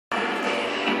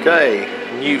Okay,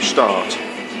 new start.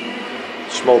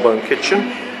 Smallbone kitchen.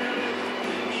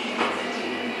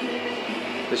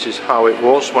 This is how it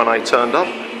was when I turned up.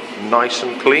 Nice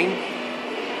and clean.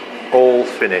 All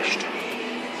finished.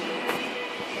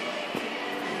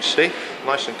 You see?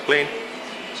 Nice and clean.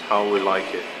 That's how we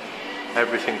like it.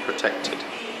 Everything protected.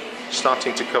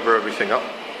 Starting to cover everything up.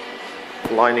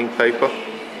 Lining paper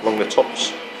along the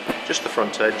tops. Just the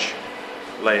front edge.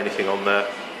 Lay anything on there.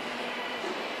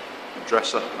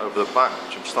 Dresser over the back,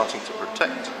 which I'm starting to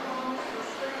protect.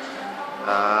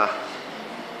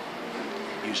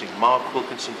 Using Mark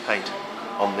Wilkinson paint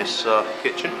on this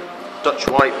kitchen. Dutch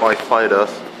white by Fired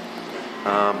Earth.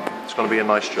 It's going to be a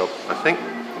nice job, I think.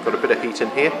 Got a bit of heat in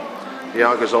here. The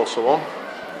Arga's also on.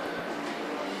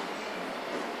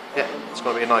 Yeah, it's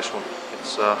going to be a nice one.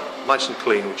 It's nice and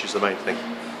clean, which is the main thing.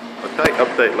 Okay,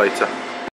 update later.